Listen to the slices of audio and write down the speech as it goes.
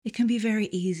it can be very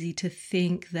easy to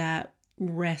think that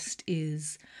rest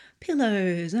is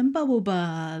pillows and bubble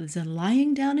baths and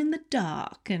lying down in the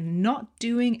dark and not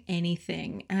doing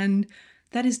anything. And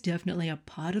that is definitely a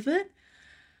part of it.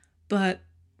 But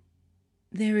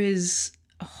there is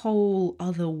a whole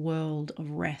other world of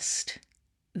rest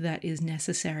that is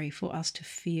necessary for us to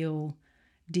feel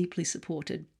deeply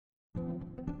supported.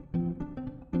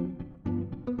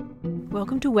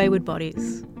 Welcome to Wayward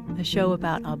Bodies, a show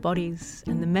about our bodies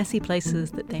and the messy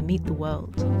places that they meet the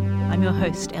world. I'm your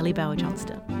host, Ellie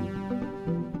Bauer-Johnston.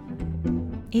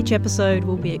 Each episode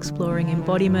will be exploring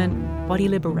embodiment, body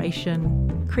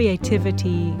liberation,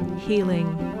 creativity, healing,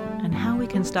 and how we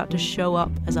can start to show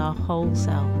up as our whole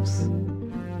selves.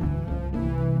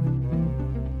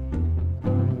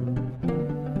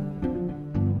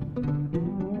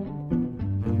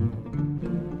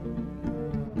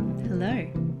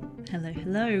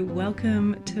 Hello.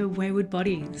 Welcome to Wayward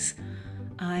Bodies.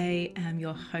 I am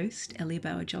your host, Ellie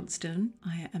Bauer-Johnston.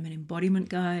 I am an embodiment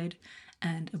guide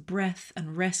and a breath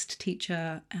and rest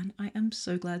teacher, and I am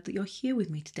so glad that you're here with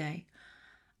me today.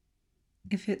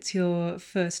 If it's your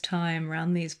first time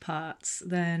around these parts,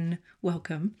 then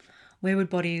welcome. Wayward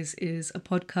Bodies is a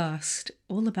podcast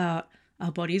all about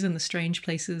our bodies and the strange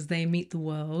places they meet the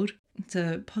world. It's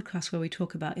a podcast where we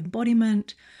talk about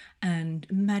embodiment and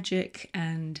magic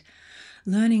and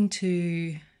learning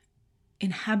to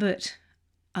inhabit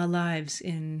our lives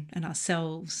and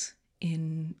ourselves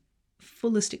in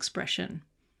fullest expression,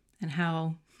 and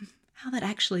how that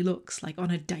actually looks like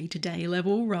on a day-to-day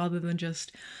level rather than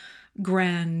just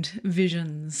grand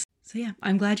visions. So yeah,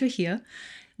 I'm glad you're here.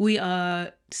 We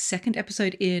are second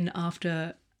episode in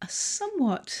after a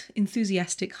somewhat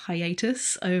enthusiastic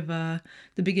hiatus over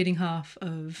the beginning half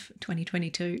of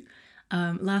 2022.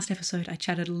 Last episode, I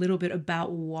chatted a little bit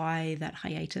about why that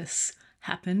hiatus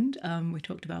happened. We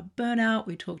talked about burnout,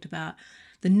 we talked about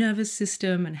the nervous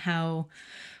system and how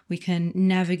we can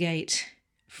navigate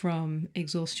from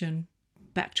exhaustion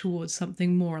back towards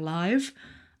something more alive.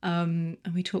 And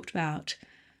we talked about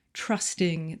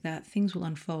trusting that things will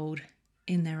unfold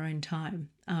in their own time.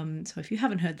 So if you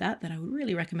haven't heard that, then I would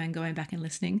really recommend going back and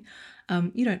listening.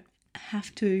 You don't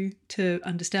have to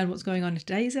understand what's going on in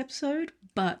today's episode,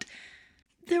 but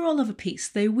they're all of a piece.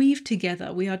 They weave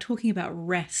together. We are talking about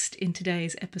rest in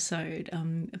today's episode,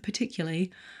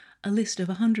 particularly a list of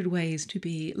 100 ways to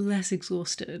be less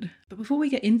exhausted. But before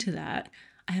we get into that,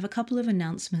 I have a couple of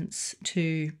announcements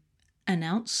to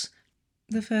announce.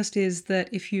 The first is that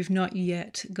if you've not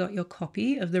yet got your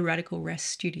copy of the Radical Rest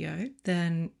Studio,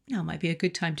 then now might be a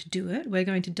good time to do it. We're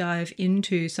going to dive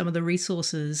into some of the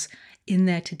resources in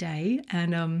there today.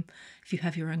 And if you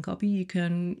have your own copy, you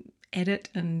can edit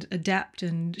and adapt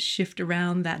and shift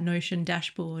around that Notion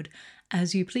dashboard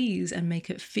as you please and make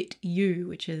it fit you,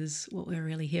 which is what we're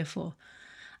really here for.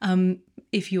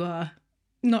 If you are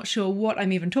not sure what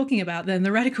I'm even talking about, then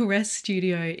the Radical Rest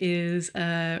Studio is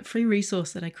a free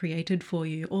resource that I created for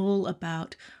you all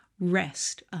about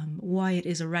rest, why it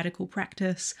is a radical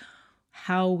practice,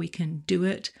 how we can do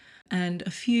it, and a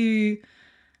few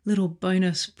little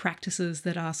bonus practices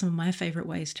that are some of my favorite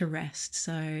ways to rest.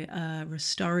 So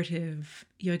restorative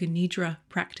yoga nidra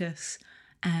practice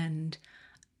and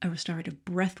a restorative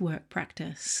breathwork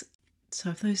practice.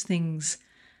 So if those things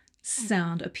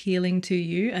sound appealing to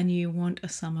you and you want a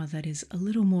summer that is a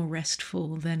little more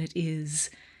restful than it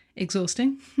is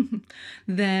exhausting,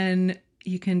 then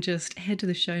you can just head to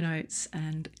the show notes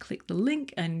and click the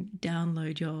link and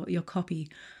download your copy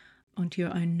onto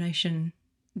your own Notion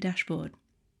dashboard.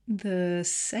 The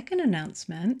second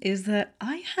announcement is that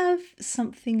I have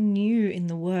something new in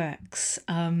the works,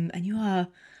 and you are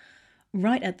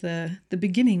right at the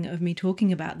beginning of me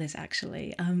talking about this,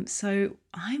 actually. So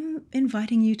I'm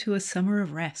inviting you to a summer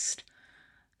of rest.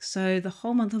 So the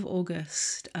whole month of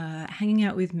August, hanging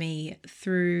out with me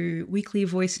through weekly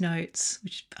voice notes,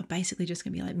 which are basically just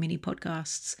going to be like mini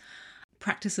podcasts,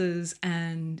 practices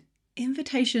and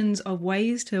invitations of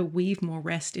ways to weave more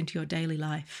rest into your daily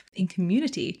life in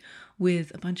community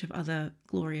with a bunch of other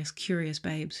glorious, curious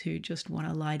babes who just want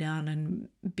to lie down and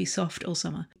be soft all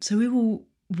summer. So we will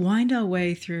wind our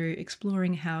way through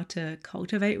exploring how to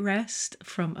cultivate rest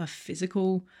from a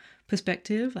physical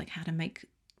perspective, like how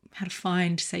to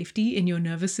find safety in your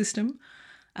nervous system.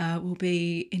 We'll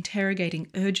be interrogating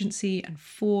urgency and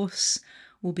force.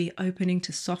 We'll be opening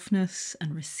to softness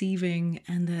and receiving,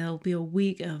 and there'll be a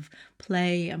week of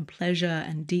play and pleasure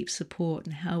and deep support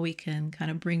and how we can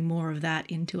kind of bring more of that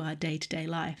into our day-to-day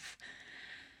life.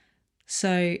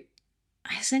 So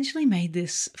I essentially made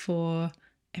this for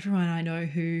everyone I know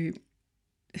who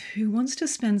wants to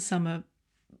spend summer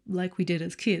like we did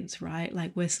as kids, right?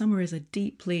 Like where summer is a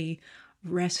deeply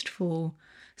restful,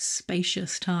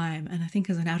 spacious time. And I think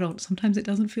as an adult, sometimes it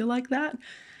doesn't feel like that.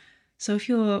 So if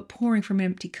you're pouring from an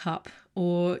empty cup,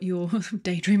 or you're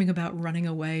daydreaming about running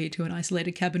away to an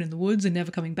isolated cabin in the woods and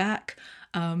never coming back,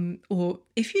 or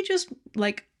if you just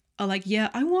like are like, yeah,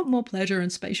 I want more pleasure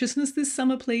and spaciousness this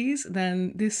summer, please,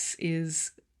 then this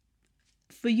is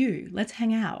for you. Let's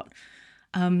hang out.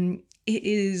 It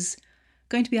is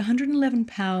going to be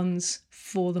 £111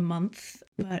 for the month,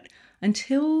 but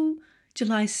until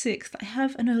July 6th, I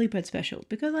have an early bird special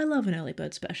because I love an early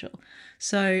bird special.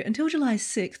 So until July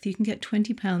 6th, you can get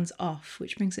 £20 off,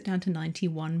 which brings it down to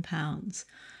 £91.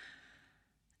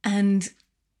 And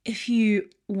if you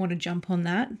want to jump on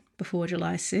that before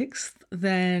July 6th,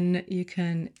 then you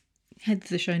can head to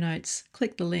the show notes,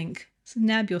 click the link,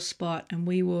 nab your spot, and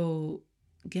we will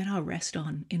get our rest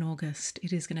on in August.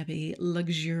 It is going to be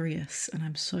luxurious, and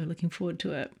I'm so looking forward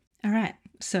to it. All right,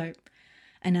 so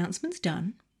announcements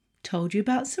done. Told you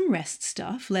about some rest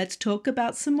stuff. Let's talk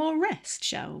about some more rest,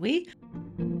 shall we?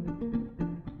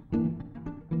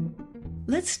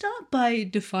 Let's start by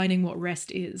defining what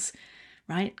rest is,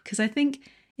 right? Because I think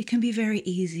it can be very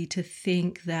easy to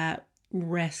think that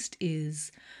rest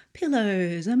is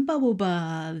pillows and bubble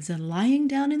baths and lying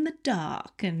down in the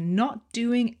dark and not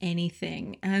doing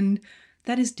anything. And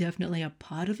that is definitely a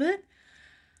part of it.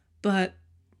 But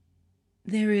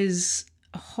there is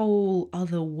a whole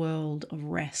other world of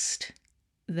rest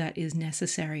that is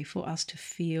necessary for us to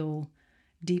feel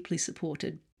deeply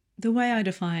supported. The way I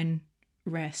define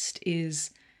rest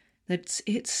is that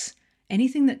it's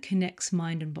anything that connects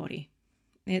mind and body.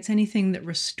 It's anything that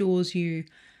restores you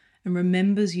and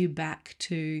remembers you back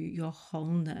to your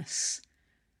wholeness.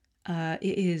 It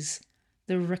is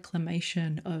the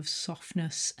reclamation of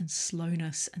softness and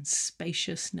slowness and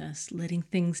spaciousness, letting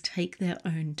things take their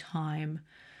own time,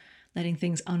 letting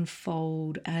things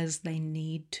unfold as they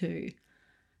need to.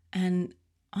 And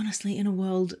honestly, in a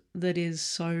world that is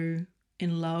so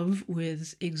in love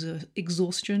with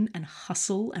exhaustion and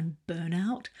hustle and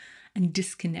burnout and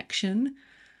disconnection,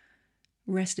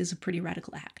 rest is a pretty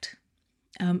radical act,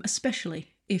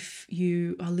 especially if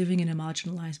you are living in a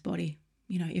marginalized body.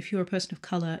 You know, if you're a person of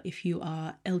color, if you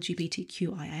are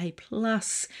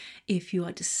LGBTQIA+, if you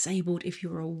are disabled, if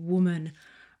you're a woman,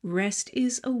 rest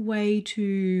is a way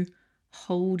to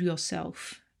hold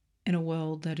yourself in a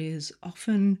world that is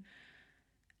often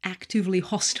actively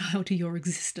hostile to your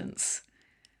existence.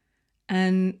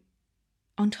 And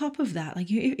on top of that, like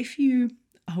if you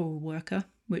are a worker,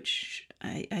 which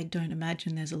I don't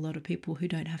imagine there's a lot of people who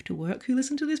don't have to work who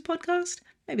listen to this podcast.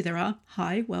 Maybe there are.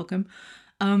 Hi, welcome.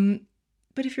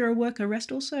 But if you're a worker,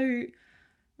 rest also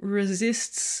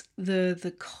resists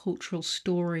the cultural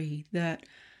story that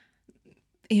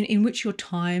in which your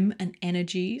time and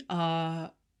energy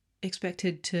are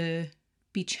expected to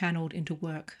be channeled into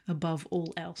work above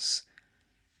all else.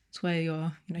 It's where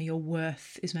your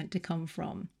worth is meant to come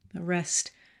from. The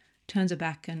rest turns it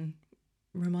back and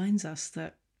reminds us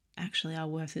that actually our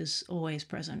worth is always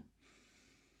present.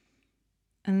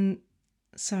 And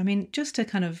so, I mean, just to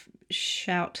kind of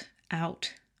shout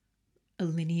out a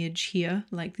lineage here,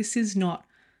 like this is not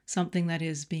something that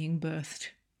is being birthed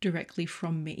directly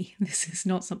from me. This is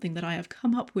not something that I have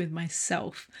come up with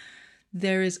myself.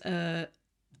 There is a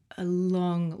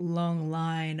long, long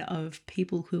line of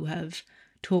people who have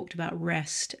talked about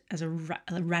rest as a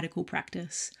radical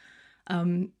practice,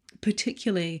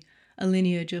 particularly a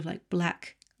lineage of like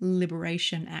Black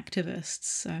liberation activists.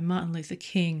 So Martin Luther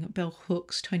King, Bell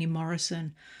Hooks, Toni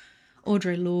Morrison.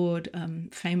 Audre Lorde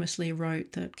famously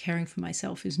wrote that caring for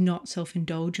myself is not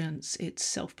self-indulgence, it's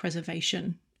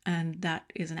self-preservation, and that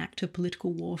is an act of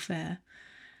political warfare.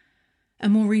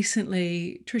 And more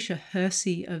recently, Tricia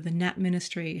Hersey of the Nap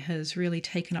Ministry has really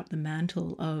taken up the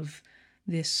mantle of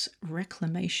this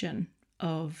reclamation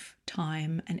of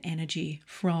time and energy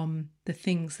from the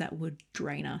things that would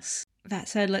drain us. That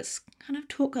said, let's kind of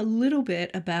talk a little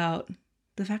bit about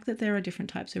the fact that there are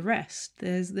different types of rest.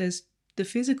 There's the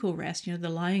physical rest, the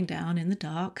lying down in the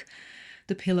dark,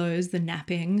 the pillows, the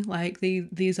napping, like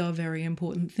these are very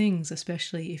important things,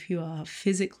 especially if you are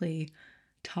physically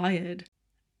tired.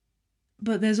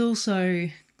 But there's also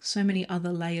so many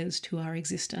other layers to our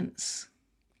existence.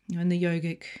 In the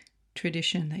yogic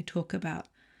tradition, they talk about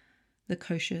the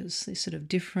koshas, these sort of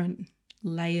different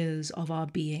layers of our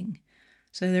being.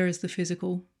 So there is the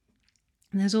physical,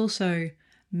 and there's also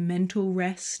mental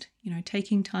rest,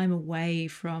 taking time away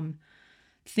from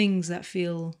things that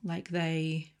feel like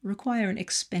they require an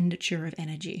expenditure of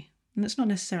energy. And that's not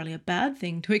necessarily a bad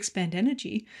thing to expend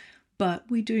energy, but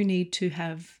we do need to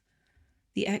have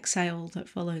the exhale that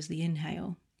follows the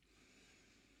inhale.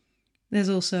 There's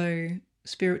also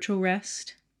spiritual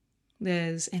rest.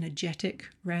 There's energetic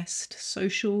rest,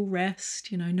 social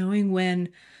rest, knowing when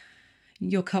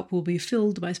your cup will be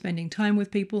filled by spending time with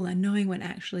people and knowing when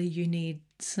actually you need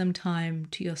some time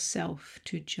to yourself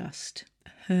to just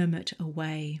hermit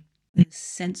away. There's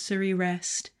sensory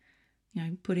rest,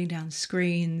 putting down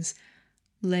screens,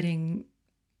 letting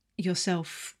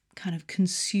yourself kind of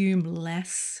consume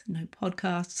less. No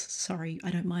podcasts. Sorry,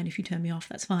 I don't mind if you turn me off.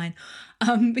 That's fine.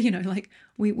 But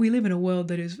we live in a world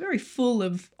that is very full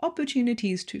of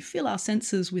opportunities to fill our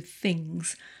senses with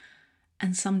things.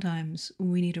 And sometimes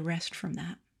we need a rest from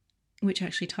that, which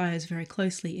actually ties very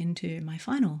closely into my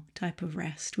final type of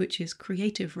rest, which is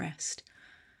creative rest.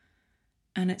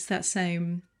 And it's that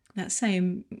same,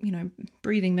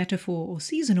 breathing metaphor or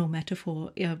seasonal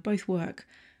metaphor. Yeah, both work,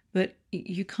 but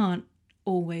you can't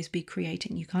always be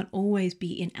creating. You can't always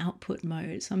be in output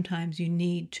mode. Sometimes you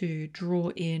need to draw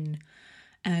in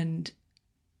and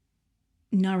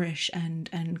nourish and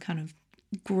kind of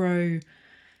grow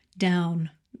down,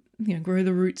 grow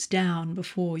the roots down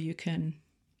before you can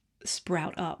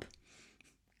sprout up.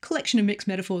 Collection of mixed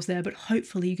metaphors there, but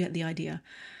hopefully you get the idea.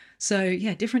 So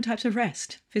yeah, different types of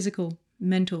rest: physical,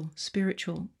 mental,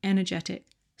 spiritual, energetic,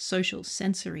 social,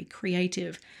 sensory,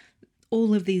 creative,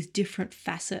 all of these different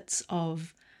facets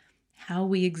of how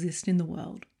we exist in the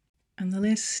world. And the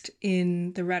list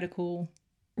in the Radical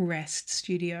Rest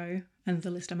Studio and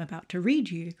the list I'm about to read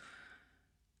you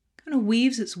kind of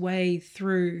weaves its way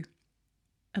through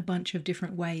a bunch of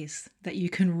different ways that you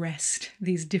can rest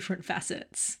these different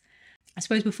facets. I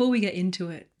suppose before we get into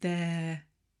it, there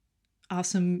are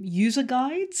some user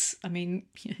guides. I mean,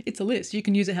 it's a list. You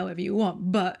can use it however you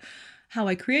want. But how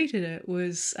I created it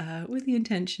was with the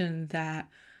intention that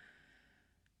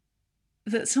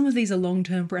some of these are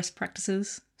long-term rest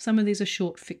practices. Some of these are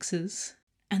short fixes.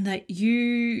 And that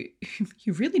you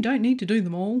really don't need to do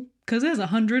them all, because there's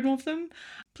 100 of them.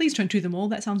 Please don't do them all.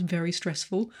 That sounds very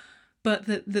stressful. But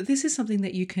that this is something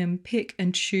that you can pick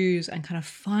and choose and kind of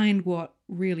find what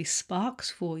really sparks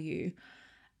for you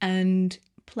and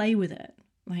play with it.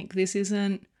 Like, this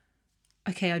isn't,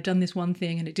 okay, I've done this one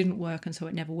thing and it didn't work and so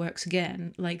it never works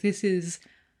again. Like, this is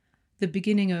the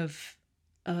beginning of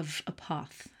a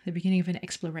path, the beginning of an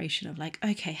exploration of like,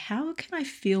 okay, how can I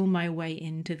feel my way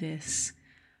into this?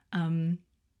 And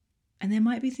there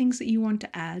might be things that you want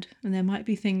to add, and there might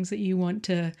be things that you want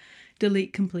to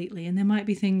delete completely, and there might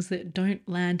be things that don't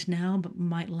land now but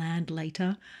might land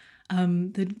later.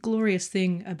 The glorious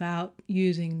thing about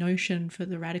using Notion for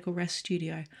the Radical Rest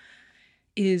Studio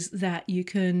is that you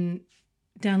can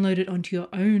download it onto your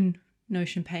own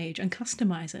Notion page and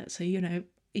customize it. So,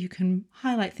 you can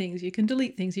highlight things, you can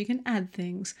delete things, you can add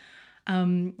things.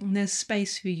 And there's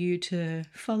space for you to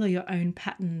follow your own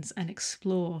patterns and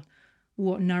explore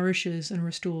what nourishes and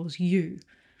restores you.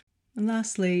 And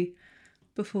lastly,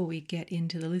 before we get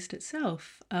into the list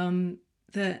itself,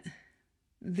 that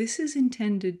this is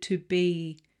intended to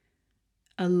be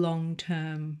a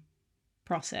long-term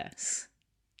process.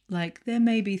 Like, there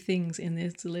may be things in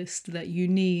this list that you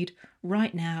need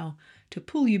right now to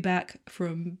pull you back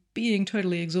from being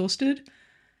totally exhausted.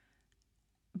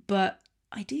 But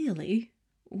ideally,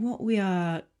 what we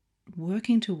are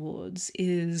working towards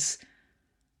is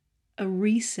a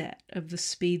reset of the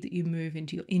speed that you move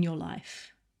in your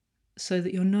life, so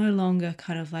that you're no longer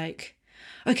kind of like,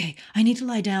 okay, I need to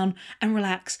lie down and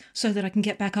relax so that I can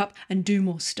get back up and do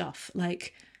more stuff.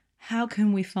 Like, how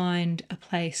can we find a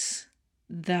place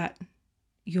that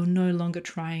you're no longer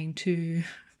trying to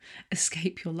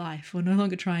escape your life, or no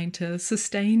longer trying to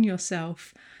sustain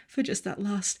yourself for just that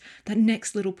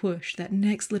next little push.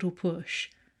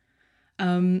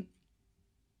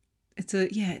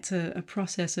 It's a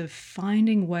process of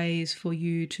finding ways for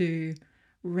you to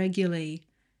regularly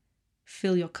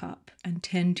fill your cup and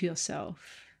tend to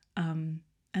yourself, and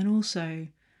also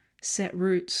set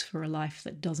roots for a life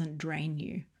that doesn't drain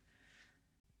you.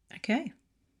 Okay,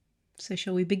 so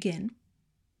shall we begin?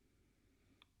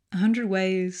 100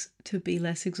 ways to be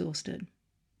less exhausted.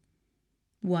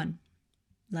 1.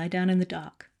 Lie down in the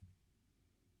dark.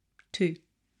 2.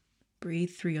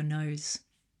 Breathe through your nose.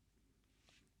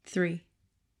 3.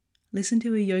 Listen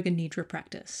to a yoga nidra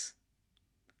practice.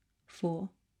 4.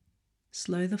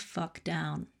 Slow the fuck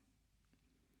down.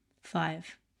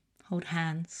 5. Hold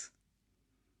hands.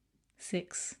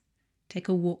 6. Take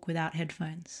a walk without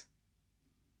headphones.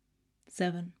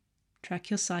 7. Track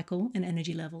your cycle and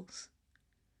energy levels.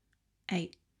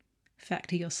 8.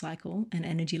 Factor your cycle and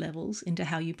energy levels into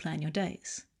how you plan your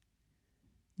days.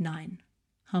 9.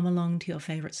 Hum along to your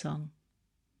favorite song.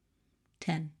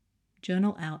 10.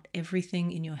 Journal out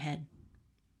everything in your head.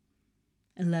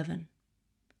 11.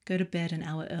 Go to bed an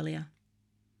hour earlier.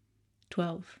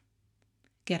 12.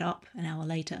 Get up an hour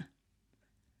later.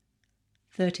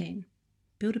 13.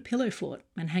 Build a pillow fort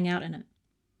and hang out in it.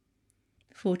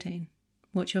 14.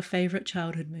 Watch your favourite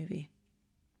childhood movie.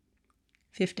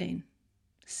 15.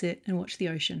 Sit and watch the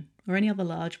ocean or any other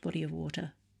large body of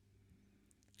water.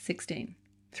 16.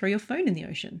 Throw your phone in the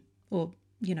ocean or,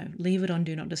 leave it on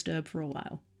Do Not Disturb for a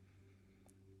while.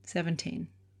 17.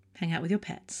 Hang out with your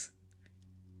pets.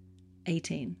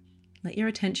 18. Let your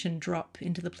attention drop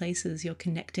into the places you're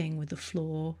connecting with the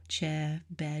floor, chair,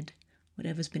 bed,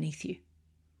 whatever's beneath you.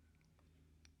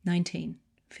 19.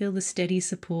 Feel the steady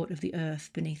support of the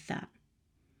earth beneath that.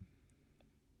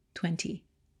 20.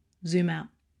 Zoom out.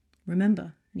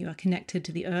 Remember, you are connected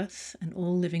to the earth and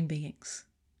all living beings.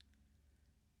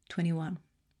 21.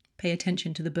 Pay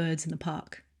attention to the birds in the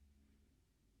park.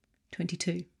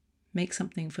 22. Make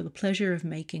something for the pleasure of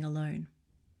making alone.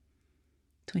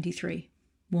 23.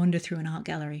 Wander through an art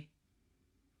gallery.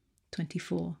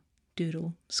 24.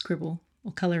 Doodle, scribble,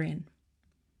 or colour in.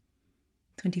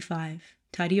 25.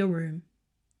 Tidy your room.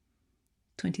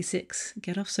 26.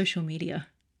 Get off social media.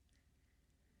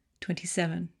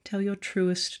 27. Tell your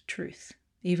truest truth,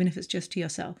 even if it's just to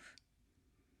yourself.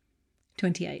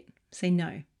 28. Say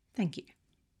no, thank you,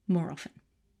 more often.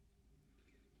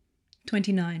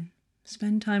 29.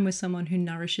 Spend time with someone who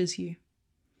nourishes you.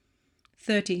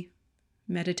 30.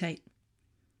 Meditate.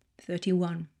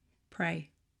 31. Pray.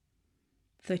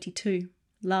 32.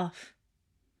 Laugh.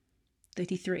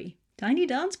 33. Tiny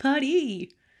dance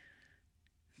party.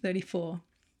 34.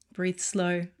 Breathe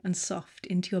slow and soft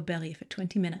into your belly for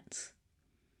 20 minutes.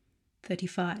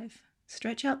 35.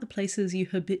 Stretch out the places you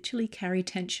habitually carry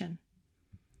tension.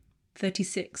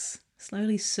 36.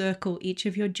 Slowly circle each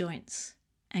of your joints,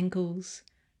 ankles,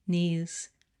 knees,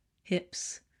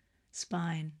 hips,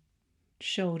 spine,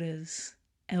 shoulders,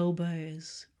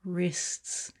 elbows,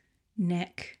 wrists,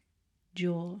 neck,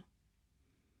 jaw.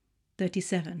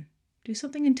 37. Do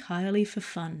something entirely for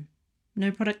fun.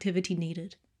 No productivity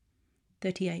needed.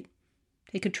 38.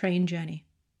 Take a train journey.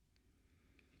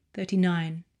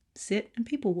 39. Sit and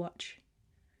people watch.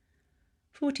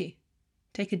 40.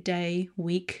 Take a day,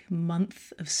 week,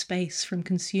 month of space from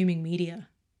consuming media.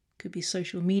 Could be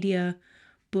social media,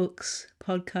 books,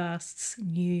 podcasts,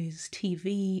 news,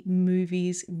 TV,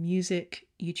 movies, music,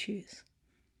 you choose.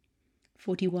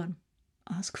 41.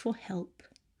 Ask for help.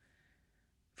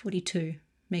 42.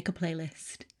 Make a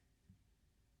playlist.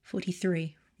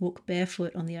 43. Walk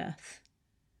barefoot on the earth.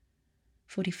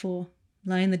 44.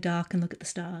 Lie in the dark and look at the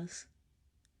stars.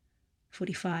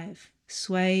 45.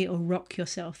 Sway or rock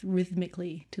yourself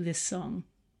rhythmically to this song.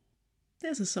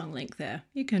 There's a song link there.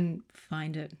 You can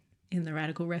find it in the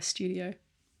Radical Rest studio.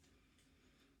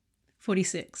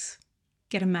 46.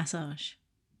 Get a massage.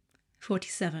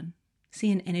 47.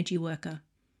 See an energy worker.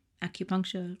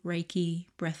 Acupuncture, Reiki,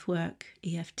 breathwork,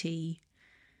 EFT.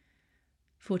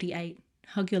 48.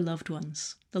 Hug your loved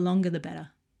ones. The longer the better.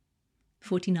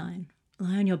 49.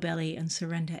 Lie on your belly and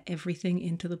surrender everything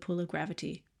into the pull of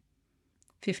gravity.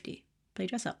 50. Play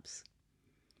dress-ups.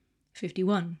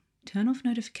 51. Turn off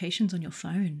notifications on your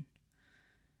phone.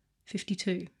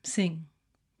 52. Sing,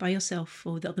 by yourself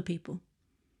or with other people.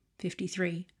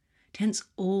 53. Tense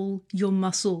all your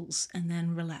muscles and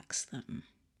then relax them.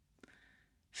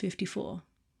 54.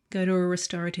 Go to a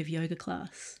restorative yoga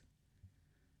class.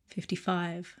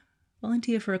 55.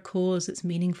 Volunteer for a cause that's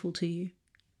meaningful to you.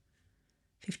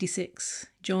 56.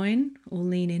 Join or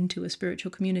lean into a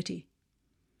spiritual community.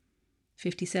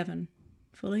 57.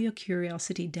 Follow your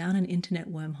curiosity down an internet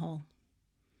wormhole.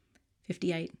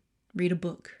 58. Read a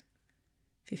book.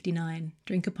 59.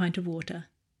 Drink a pint of water.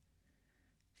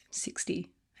 60.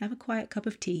 Have a quiet cup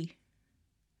of tea.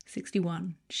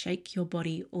 61. Shake your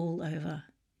body all over.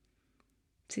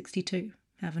 62.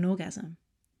 Have an orgasm.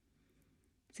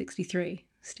 63.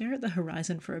 Stare at the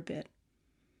horizon for a bit.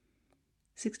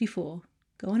 64.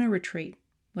 Go on a retreat,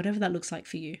 whatever that looks like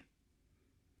for you.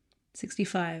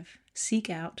 65. Seek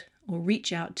out or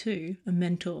reach out to a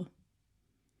mentor.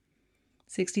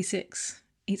 66.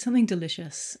 Eat something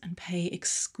delicious and pay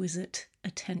exquisite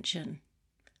attention.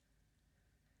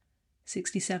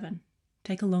 67.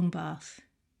 Take a long bath.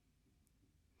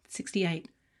 68.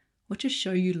 Watch a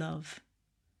show you love.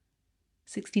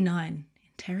 69.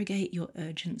 Interrogate your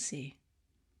urgency.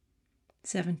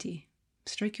 70.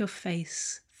 Stroke your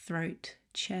face, throat,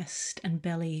 chest, and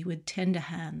belly with tender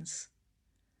hands.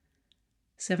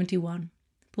 71.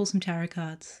 Pull some tarot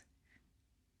cards.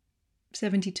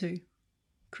 72.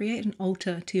 Create an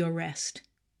altar to your rest.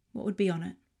 What would be on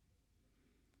it?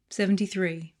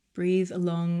 73. Breathe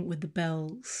along with the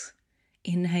bells.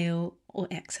 Inhale or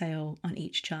exhale on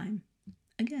each chime.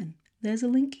 Again, there's a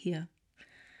link here.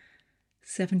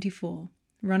 74.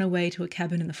 Run away to a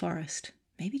cabin in the forest.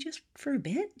 Maybe just for a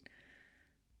bit?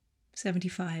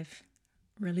 75.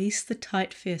 Release the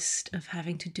tight fist of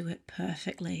having to do it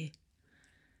perfectly.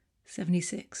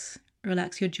 76.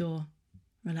 Relax your jaw.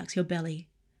 Relax your belly.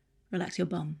 Relax your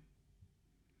bum.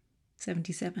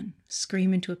 77.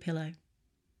 Scream into a pillow.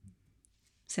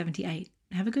 78.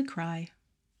 Have a good cry.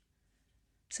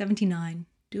 79.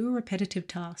 Do a repetitive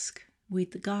task.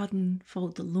 Weed the garden,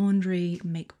 fold the laundry,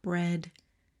 make bread.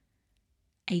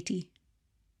 80.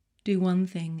 Do one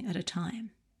thing at a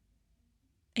time.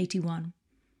 81.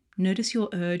 Notice your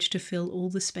urge to fill all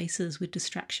the spaces with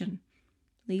distraction.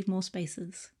 Leave more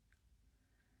spaces.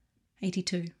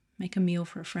 82. Make a meal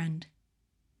for a friend.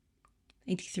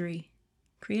 83.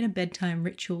 Create a bedtime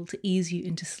ritual to ease you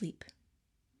into sleep.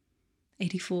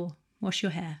 84. Wash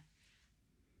your hair.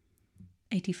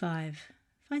 85.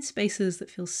 Find spaces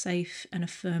that feel safe and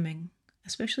affirming,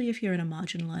 especially if you're in a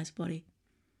marginalized body.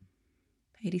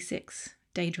 86.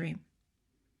 Daydream.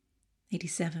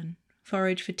 87.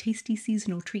 Forage for tasty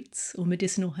seasonal treats or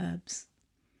medicinal herbs.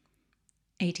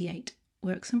 88.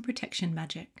 Work some protection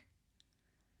magic.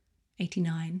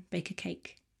 89. Bake a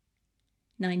cake.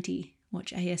 90.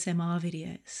 Watch ASMR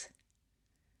videos.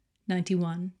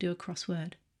 91. Do a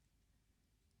crossword.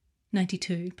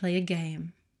 92. Play a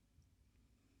game.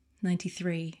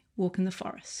 93. Walk in the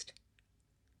forest.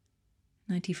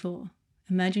 94.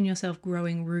 Imagine yourself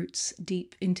growing roots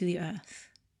deep into the earth.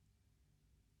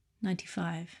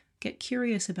 95. Get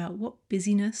curious about what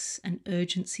busyness and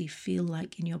urgency feel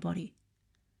like in your body.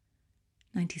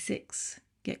 96.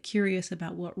 Get curious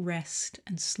about what rest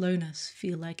and slowness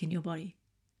feel like in your body.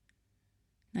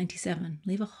 97.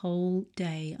 Leave a whole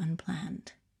day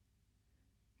unplanned.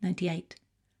 98.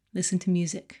 Listen to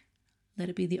music. Let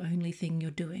it be the only thing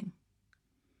you're doing.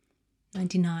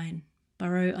 99.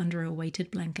 Burrow under a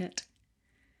weighted blanket.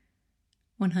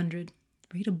 100.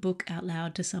 Read a book out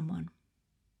loud to someone.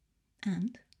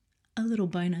 And a little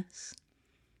bonus.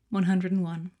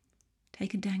 101.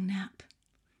 Take a dang nap.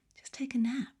 Just take a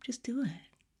nap. Just do it.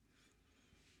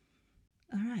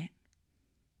 All right.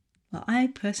 Well, I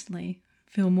personally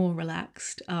feel more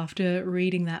relaxed after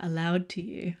reading that aloud to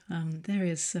you. There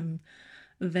is some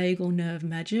vagal nerve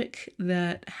magic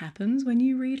that happens when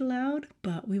you read aloud,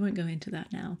 but we won't go into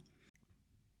that now.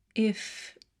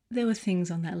 If there were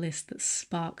things on that list that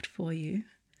sparked for you,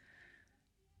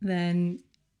 then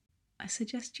I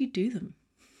suggest you do them.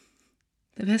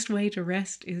 The best way to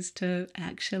rest is to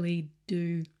actually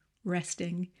do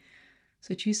resting.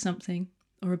 So choose something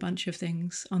or a bunch of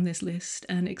things on this list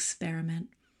and experiment.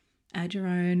 Add your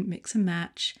own, mix and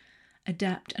match,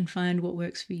 adapt and find what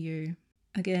works for you.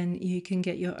 Again, you can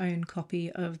get your own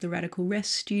copy of the Radical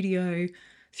Rest Studio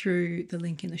through the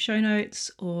link in the show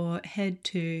notes, or head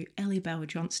to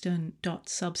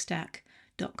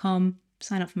elliebauerjohnston.substack.com.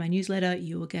 Sign up for my newsletter,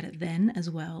 you will get it then as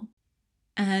well.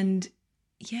 And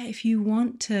yeah, if you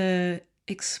want to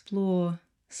explore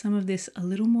some of this a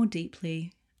little more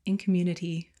deeply in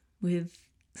community with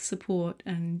support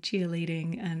and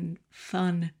cheerleading and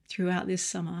fun throughout this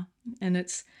summer, and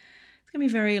it's going to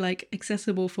be very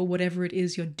accessible for whatever it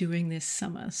is you're doing this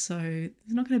summer. So there's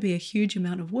not going to be a huge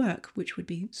amount of work, which would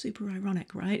be super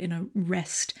ironic, right? In a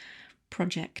rest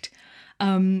project.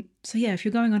 So yeah, if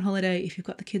you're going on holiday, if you've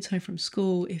got the kids home from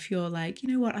school, if you're like, you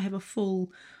know what, I have a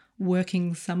full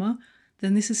working summer,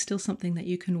 then this is still something that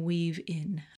you can weave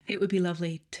in. It would be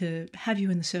lovely to have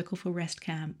you in the Circle for Rest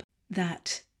camp.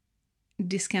 That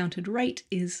discounted rate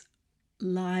is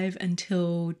live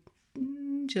until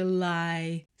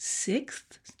July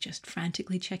 6th, just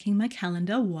frantically checking my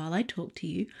calendar while I talk to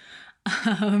you.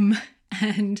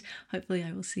 And hopefully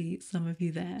I will see some of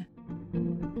you there.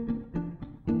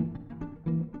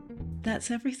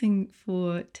 That's everything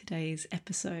for today's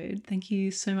episode. Thank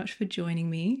you so much for joining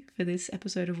me for this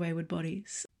episode of Wayward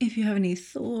Bodies. If you have any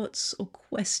thoughts or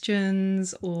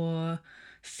questions or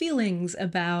feelings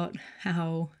about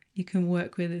how you can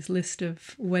work with this list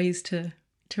of ways to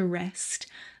rest,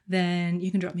 then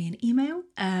you can drop me an email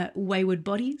at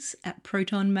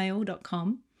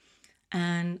waywardbodies@protonmail.com.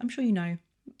 And I'm sure you know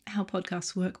how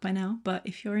podcasts work by now, but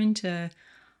if you're into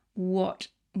what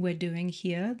we're doing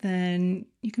here, then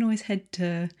you can always head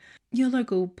to your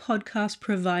local podcast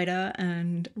provider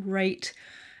and rate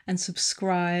and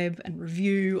subscribe and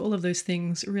review. All of those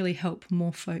things really help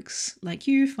more folks like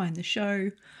you find the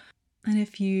show. And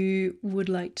if you would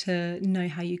like to know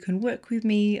how you can work with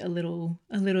me a little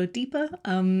deeper,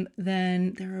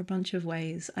 then there are a bunch of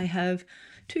ways. I have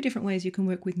 2 different ways you can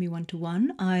work with me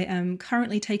one-to-one. I am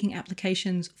currently taking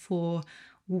applications for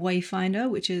Wayfinder,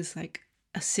 which is like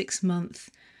a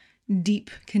 6-month deep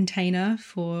container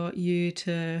for you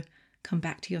to come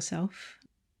back to yourself.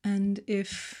 And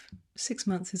if 6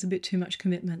 months is a bit too much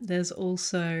commitment, there's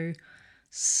also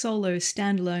solo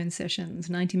standalone sessions,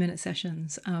 90-minute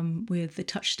sessions with the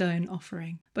Touchstone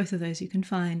offering. Both of those you can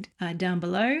find down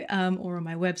below or on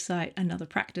my website,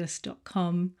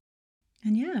 anotherpractice.com.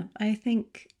 And yeah, I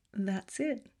think that's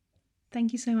it.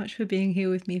 Thank you so much for being here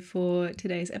with me for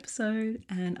today's episode,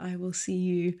 and I will see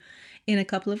you in a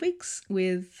couple of weeks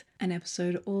with an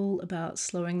episode all about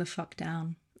slowing the fuck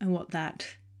down and what that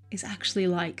is actually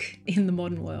like in the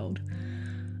modern world.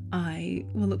 I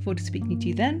will look forward to speaking to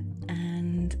you then,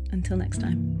 and until next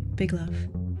time, big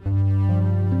love.